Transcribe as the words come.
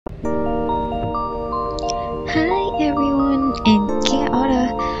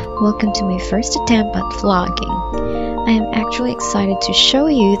Welcome to my first attempt at vlogging. I am actually excited to show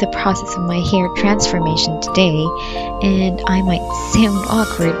you the process of my hair transformation today, and I might sound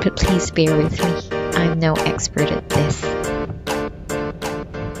awkward, but please bear with me. I'm no expert at this.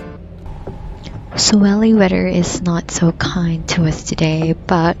 Swelly weather is not so kind to us today,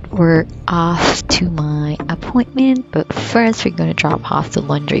 but we're off to my appointment. But first we're going to drop off the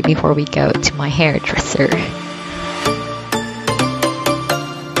laundry before we go to my hairdresser.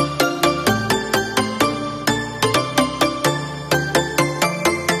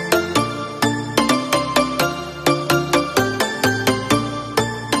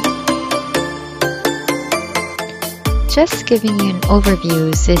 Just giving you an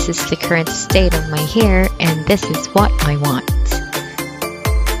overview, this is the current state of my hair and this is what I want.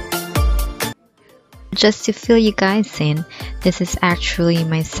 Just to fill you guys in, this is actually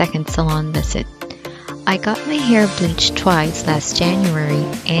my second salon visit. I got my hair bleached twice last January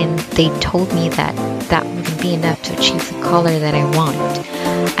and they told me that that wouldn't be enough to achieve the color that I want.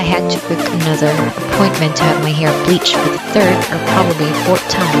 I had to book another appointment to have my hair bleached for the third or probably fourth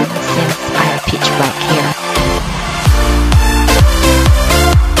time since I have pitch black hair.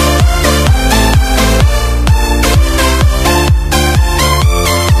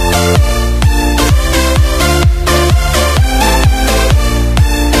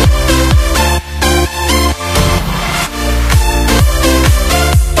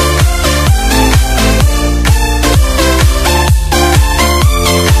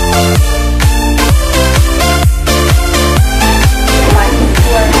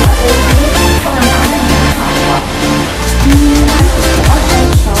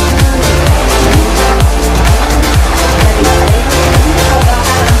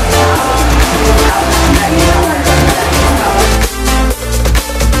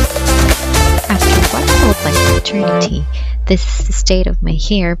 This is the state of my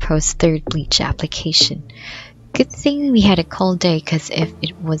hair post third bleach application. Good thing we had a cold day, because if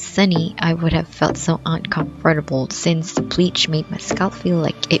it was sunny I would have felt so uncomfortable since the bleach made my scalp feel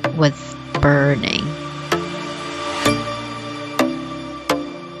like it was burning.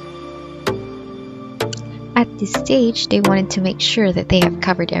 At this stage they wanted to make sure that they have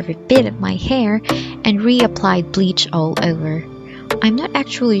covered every bit of my hair and reapplied bleach all over. I'm not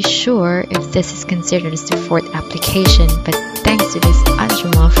actually sure if this is considered as the fourth application, but thanks to this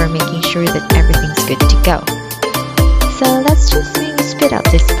Ajumma for making sure that everything's good to go. So let's just maybe spit out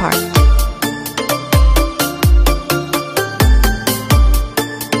this part.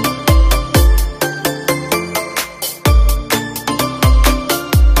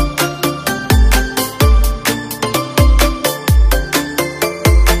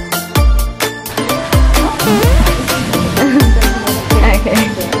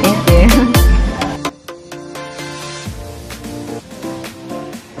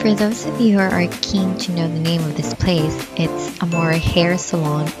 For those of you who are keen to know the name of this place, it's Amore Hair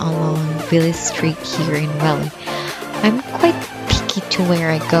Salon along Willis Street here in Welly. I'm quite picky to where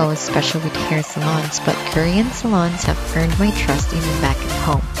I go, especially with hair salons, but Korean salons have earned my trust even back at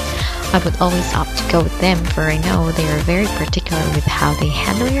home. I would always opt to go with them, for I know they are very particular with how they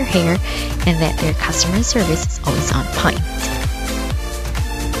handle your hair and that their customer service is always on point.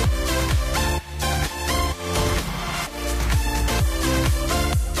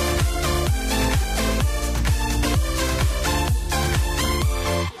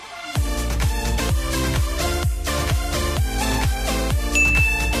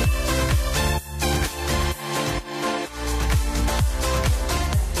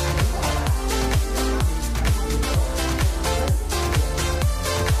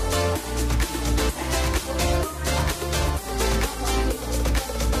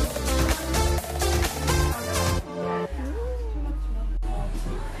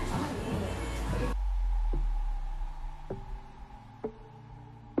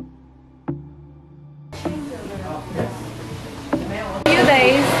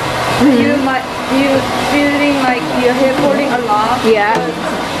 Days, you feeling like your hair falling a lot. Yeah.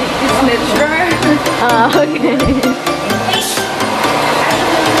 It's natural. Okay.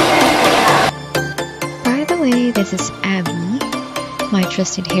 By the way, this is Abby, my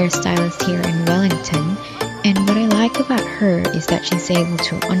trusted hairstylist here in Wellington, and what I like about her is that she's able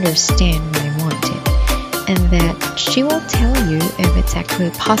to understand what I wanted, and that she will tell you if it's actually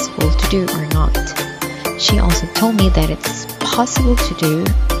possible to do or not. She also told me that it's possible to do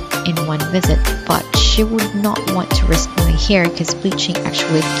in one visit, but she would not want to risk my hair because bleaching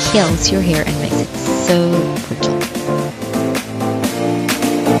actually kills your hair and makes it so brittle.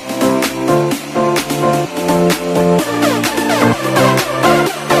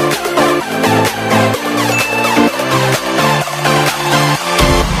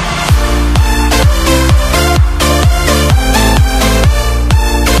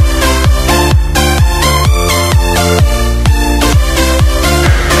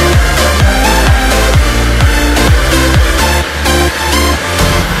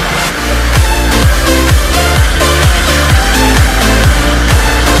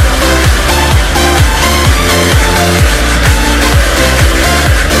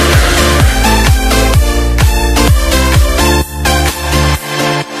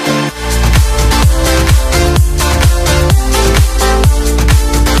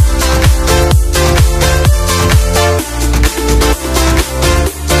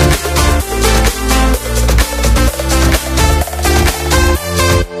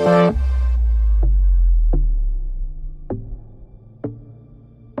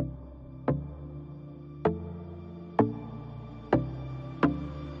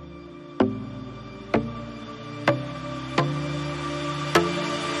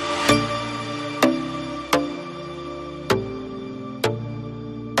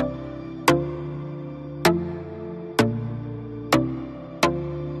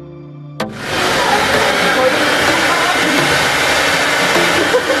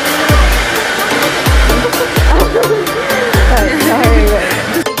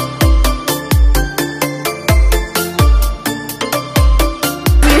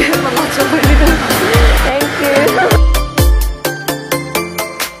 so